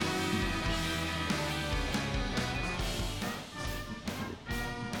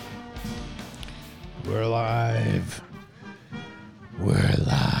We're live. We're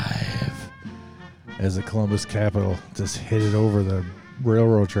live. As the Columbus Capital just hit it over the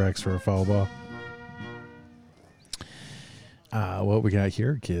railroad tracks for a foul ball. What we got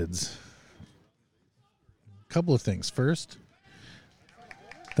here, kids? A couple of things. First,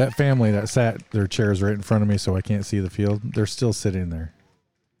 that family that sat their chairs right in front of me so I can't see the field, they're still sitting there.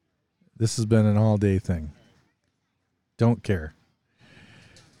 This has been an all-day thing. Don't care.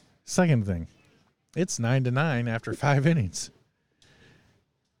 Second thing, it's 9-9 after 5 innings.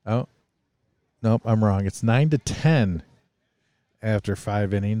 Oh, nope, I'm wrong. It's 9-10 after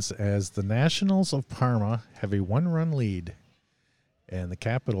 5 innings as the Nationals of Parma have a 1-run lead. And the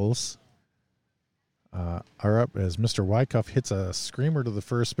Capitals are up as Mr. Wyckoff hits a screamer to the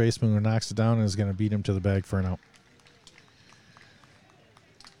first baseman who knocks it down and is going to beat him to the bag for an out.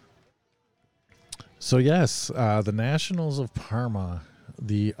 So, yes, the Nationals of Parma,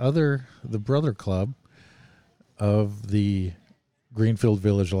 the brother club of the Greenfield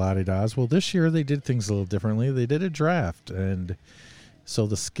Village Latidas. Well, this year they did things a little differently. They did a draft, and so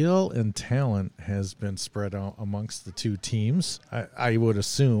the skill and talent has been spread out amongst the two teams. I would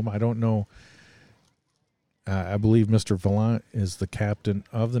assume. I don't know. I believe Mr. Vallant is the captain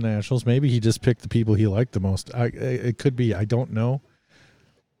of the Nationals. Maybe he just picked the people he liked the most. It could be. I don't know.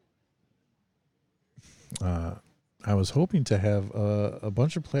 I was hoping to have a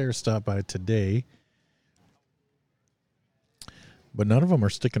bunch of players stop by today, but none of them are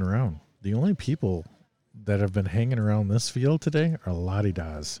sticking around. The only people that have been hanging around this field today are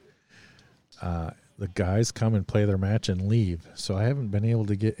Latidas. The guys come and play their match and leave, so I haven't been able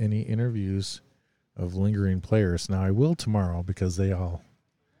to get any interviews of lingering players. Now I will tomorrow because they all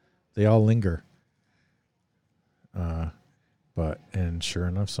linger. And sure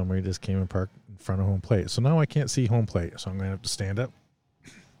enough, somebody just came and parked in front of home plate. So now I can't see home plate, so I'm going to have to stand up.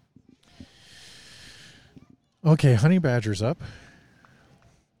 Okay, Honey Badger's up.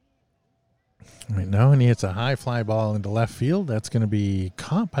 Right now, and he hits a high fly ball into left field. That's going to be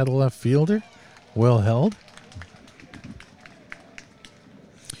caught by the left fielder. Well held.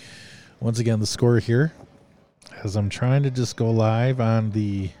 Once again, the score here, as I'm trying to just go live on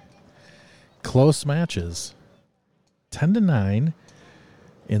the close matches. 10-9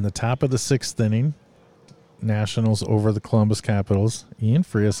 in the top of the 6th inning. Nationals over the Columbus Capitals. Ian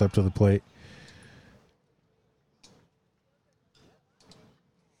Frias up to the plate.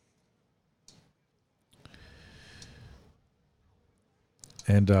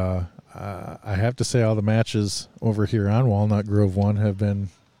 And I have to say all the matches over here on Walnut Grove 1 have been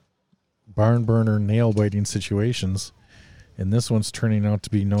barn burner, nail-biting situations. And this one's turning out to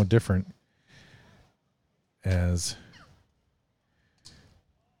be no different as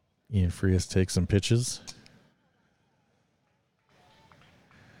Ian Frias takes some pitches.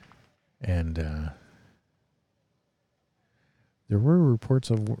 And there were reports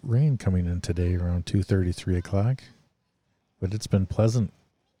of rain coming in today around 2:30, 3 o'clock. But it's been pleasant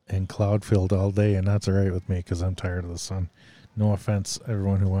and cloud-filled all day, and that's all right with me because I'm tired of the sun. No offense,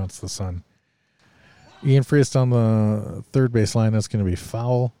 everyone who wants the sun. Ian Frias down the third base line. That's going to be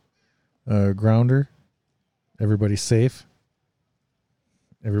foul. Grounder. Everybody's safe.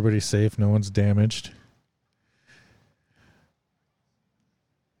 Everybody's safe. No one's damaged.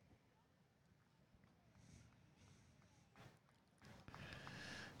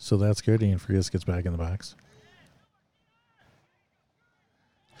 So that's good. Ian Frias gets back in the box.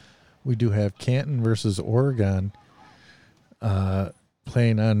 We do have Canton versus Oregon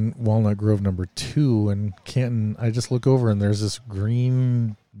playing on Walnut Grove number 2. And Canton, I just look over and there's this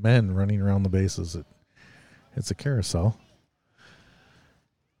green men running around the bases. It's a carousel.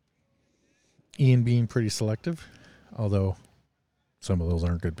 Ian being pretty selective, although some of those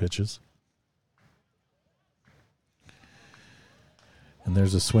aren't good pitches. And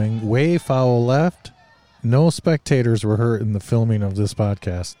there's a swing way foul left. No spectators were hurt in the filming of this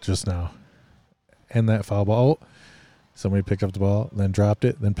podcast just now. And that foul ball. Oh, somebody picked up the ball, then dropped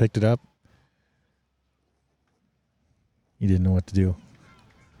it, then picked it up. He didn't know what to do.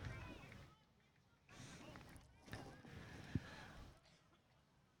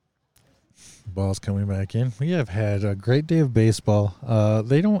 Ball's coming back in. We have had a great day of baseball.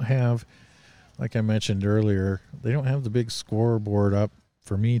 They don't have, like I mentioned earlier, they don't have the big scoreboard up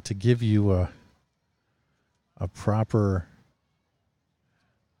for me to give you a proper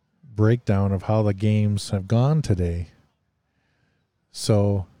breakdown of how the games have gone today.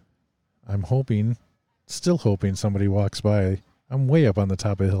 So I'm still hoping somebody walks by. I'm way up on the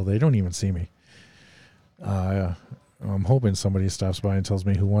top of the hill. They don't even see me. I'm hoping somebody stops by and tells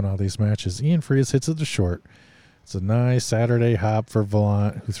me who won all these matches. Ian Frias hits it to short. It's a nice Saturday hop for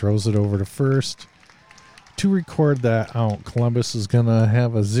Vallant, who throws it over to first. to record that out, Columbus is going to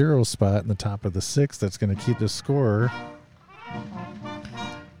have a 0 spot in the top of the 6th. That's going to keep the score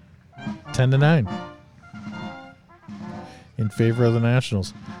 10-9 in favor of the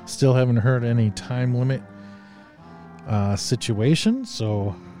Nationals. Still haven't heard any time limit situation,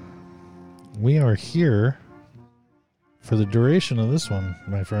 so we are here for the duration of this one,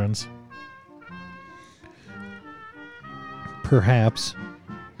 my friends. Perhaps.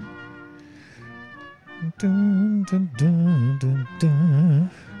 Dun, dun, dun, dun, dun.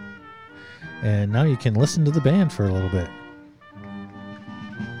 And now you can listen to the band for a little bit.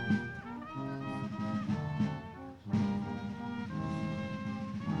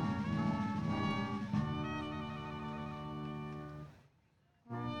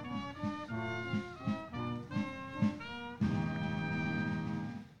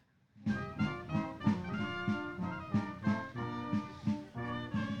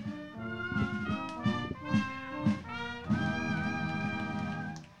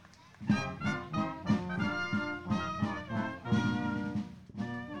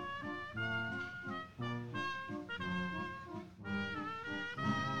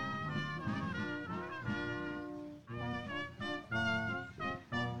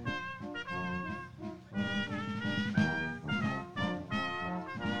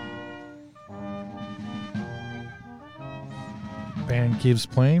 Band keeps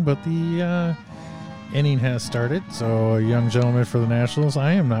playing, but the inning has started. So, a young gentleman for the Nationals.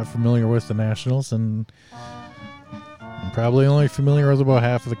 I am not familiar with the Nationals, and I'm probably only familiar with about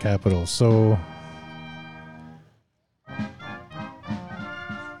half of the Capitals. So,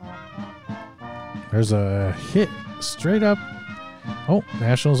 there's a hit straight up. Oh,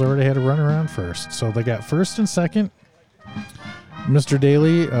 Nationals already had a runner on first. So, they got first and second. Mr.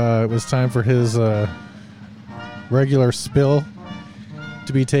 Daly, it was time for his regular spill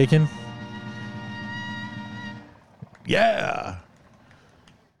to be taken. Yeah.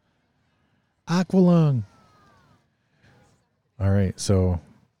 Aqualung. All right, so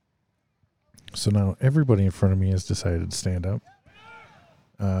now everybody in front of me has decided to stand up.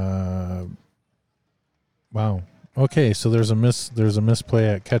 Wow. Okay, so there's a misplay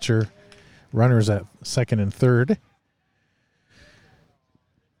at catcher. Runners at second and third.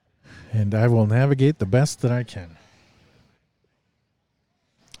 And I will navigate the best that I can.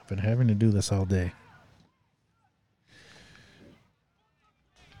 I've been having to do this all day.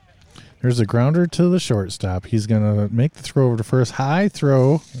 There's a grounder to the shortstop. He's going to make the throw over to first. High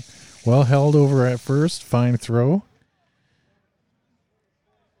throw. Well held over at first. Fine throw.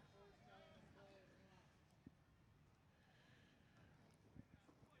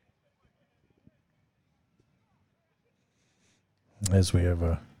 As we have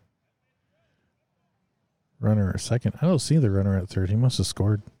a runner at second. I don't see the runner at third. He must have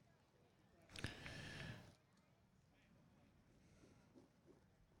scored.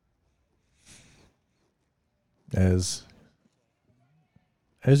 As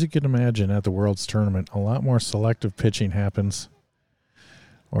you can imagine, at the World's Tournament, a lot more selective pitching happens.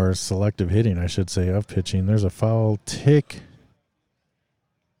 Or selective hitting, I should say, of pitching. There's a foul tick.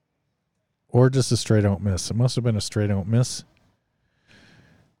 Or just a straight out miss. It must have been a straight out miss.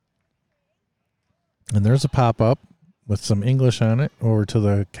 And there's a pop-up with some English on it over to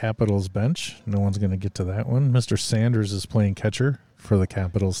the Capitals bench. No one's going to get to that one. Mr. Sanders is playing catcher for the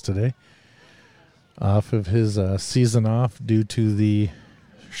Capitals today. Off of his season off due to the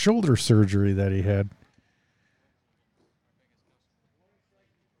shoulder surgery that he had.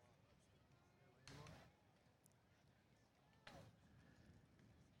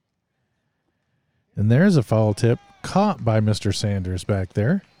 And there's a foul tip caught by Mr. Sanders back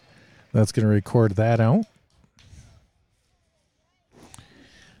there. That's going to record that out.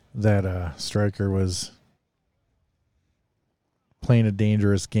 That striker was playing a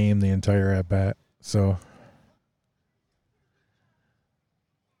dangerous game the entire at-bat. So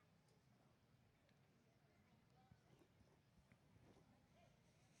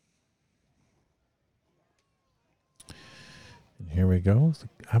and here we go.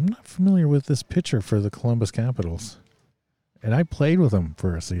 I'm not familiar with this pitcher for the Columbus Capitals. And I played with him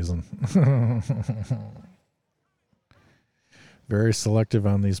for a season. Very selective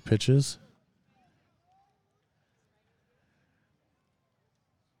on these pitches.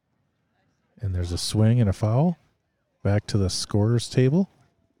 And there's a swing and a foul. Back to the scorer's table.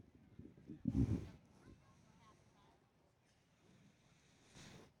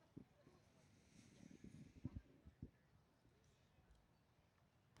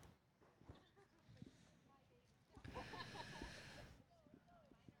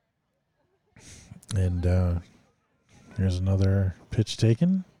 And here's another pitch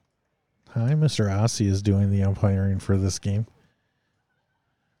taken. Hi, Mr. Ossie is doing the umpiring for this game.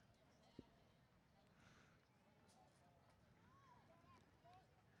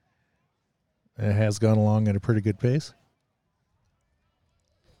 It has gone along at a pretty good pace.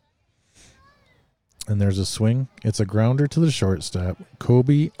 And there's a swing. It's a grounder to the shortstop.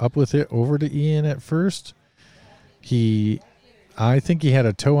 Kobe up with it over to Ian at first. I think he had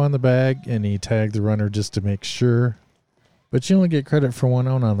a toe on the bag, and he tagged the runner just to make sure. But you only get credit for 1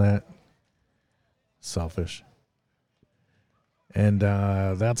 out on that. Selfish. And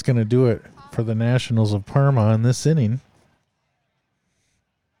that's going to do it for the Nationals of Parma in this inning.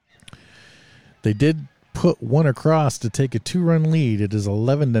 They did put one across to take a 2-run lead. It is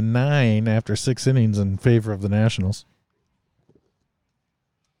 11-9 after 6 innings in favor of the Nationals.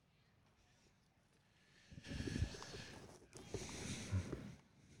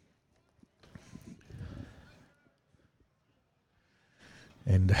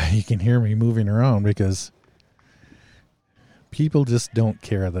 And you can hear me moving around because people just don't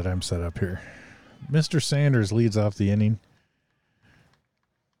care that I'm set up here. Mr. Sanders leads off the inning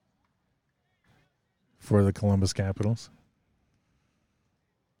for the Columbus Capitals.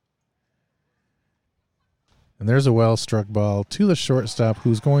 And there's a well-struck ball to the shortstop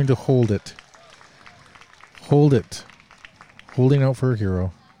who's going to hold it. Hold it. Holding out for a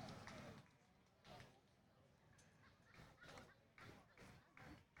hero.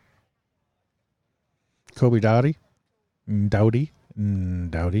 Kobe Dowdy. Dowdy. No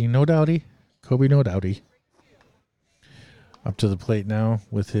Dowdy. Kobe no Dowdy. Up to the plate now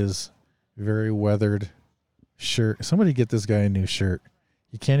with his very weathered shirt. Somebody get this guy a new shirt.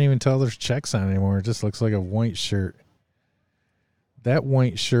 You can't even tell there's checks on anymore. It just looks like a white shirt. That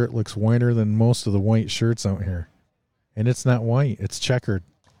white shirt looks whiter than most of the white shirts out here. And it's not white. It's checkered.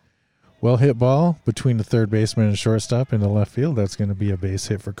 Well hit ball between the third baseman and shortstop into left field. That's going to be a base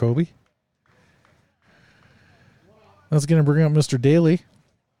hit for Kobe. That's going to bring up Mr. Daly,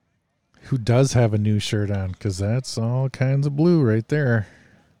 who does have a new shirt on, because that's all kinds of blue right there.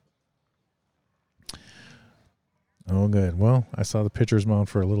 Oh, good. Well, I saw the pitcher's mound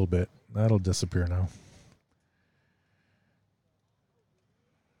for a little bit. That'll disappear now.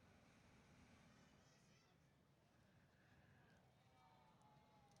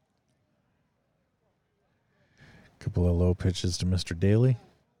 Couple of low pitches to Mr. Daly.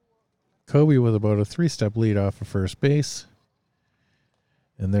 Kobe with about a 3-step lead off of first base.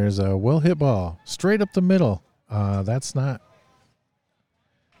 And there's a well-hit ball straight up the middle. That's not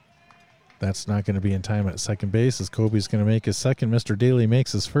going to be in time at second base as Kobe's going to make his second. Mr. Daly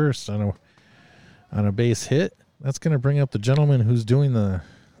makes his first on a base hit. That's going to bring up the gentleman who's doing the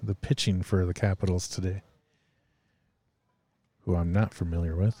pitching for the Capitals today, who I'm not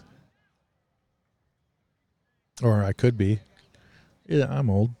familiar with. Or I could be. Yeah, I'm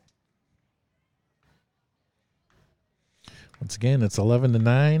old. Once again, it's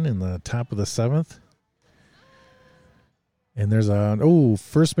 11-9 in the top of the 7th. And there's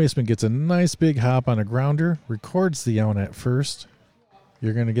first baseman gets a nice big hop on a grounder, records the out at first.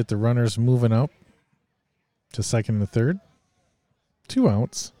 You're going to get the runners moving up to second and third. 2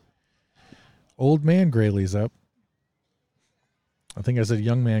 outs. Old man Grayley's up. I think I said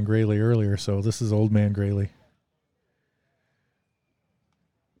young man Grayley earlier, so this is old man Grayley.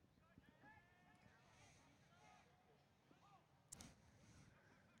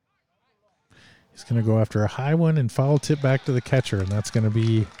 He's going to go after a high one and foul tip back to the catcher, and that's going to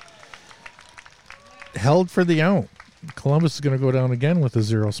be held for the out. Columbus is going to go down again with a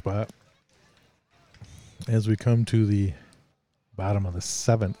 0 spot as we come to the bottom of the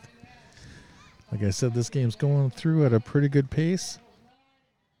 7th. Like I said, this game's going through at a pretty good pace.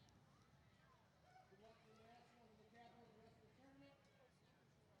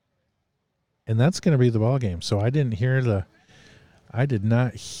 And that's going to be the ball game. So I did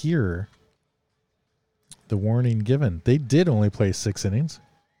not hear the warning given. They did only play 6 innings.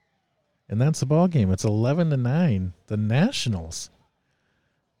 And that's the ball game. It's 11-9. The Nationals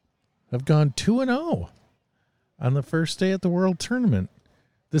have gone 2-0 on the first day at the World Tournament.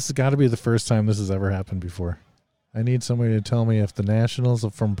 This has got to be the first time this has ever happened before. I need somebody to tell me if the Nationals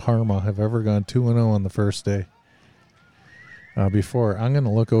from Parma have ever gone 2-0 on the first day. Before, I'm going to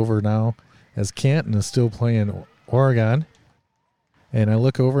look over now as Canton is still playing Oregon. And I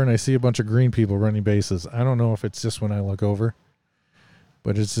look over and I see a bunch of green people running bases. I don't know if it's just when I look over,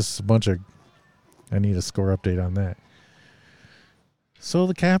 but it's just a bunch of, I need a score update on that. So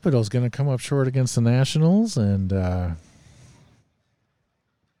the Capitals going to come up short against the Nationals, and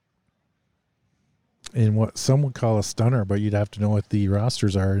in what some would call a stunner, but you'd have to know what the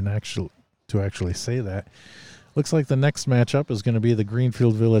rosters are to actually say that. Looks like the next matchup is going to be the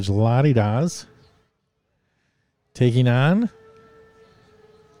Greenfield Village La-Di-Das taking on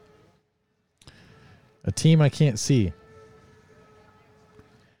a team I can't see.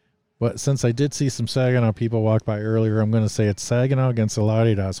 But since I did see some Saginaw people walk by earlier, I'm going to say it's Saginaw against the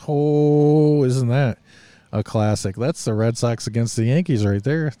La-Di-Das. Oh, isn't that a classic? That's the Red Sox against the Yankees right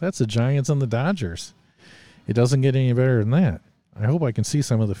there. That's the Giants and the Dodgers. It doesn't get any better than that. I hope I can see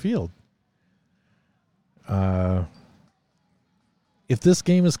some of the field. If this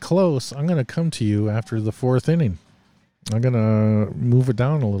game is close, I'm going to come to you after the fourth inning. I'm going to move it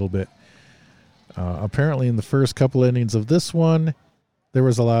down a little bit. Apparently in the first couple innings of this one, there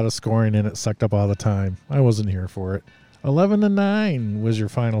was a lot of scoring and it sucked up all the time. I wasn't here for it. 11-9 was your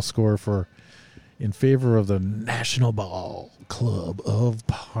final score in favor of the National Ball Club of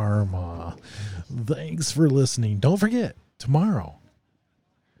Parma. Thanks for listening. Don't forget, tomorrow,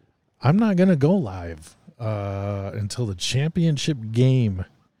 I'm not going to go live until the championship game.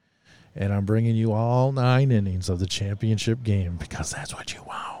 And I'm bringing you all 9 innings of the championship game because that's what you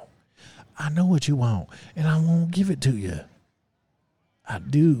want. I know what you want, and I won't give it to you. I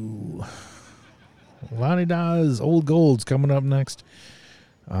do. La-Di-Das Old Gold's coming up next.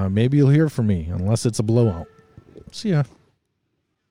 Maybe you'll hear from me, unless it's a blowout. See ya.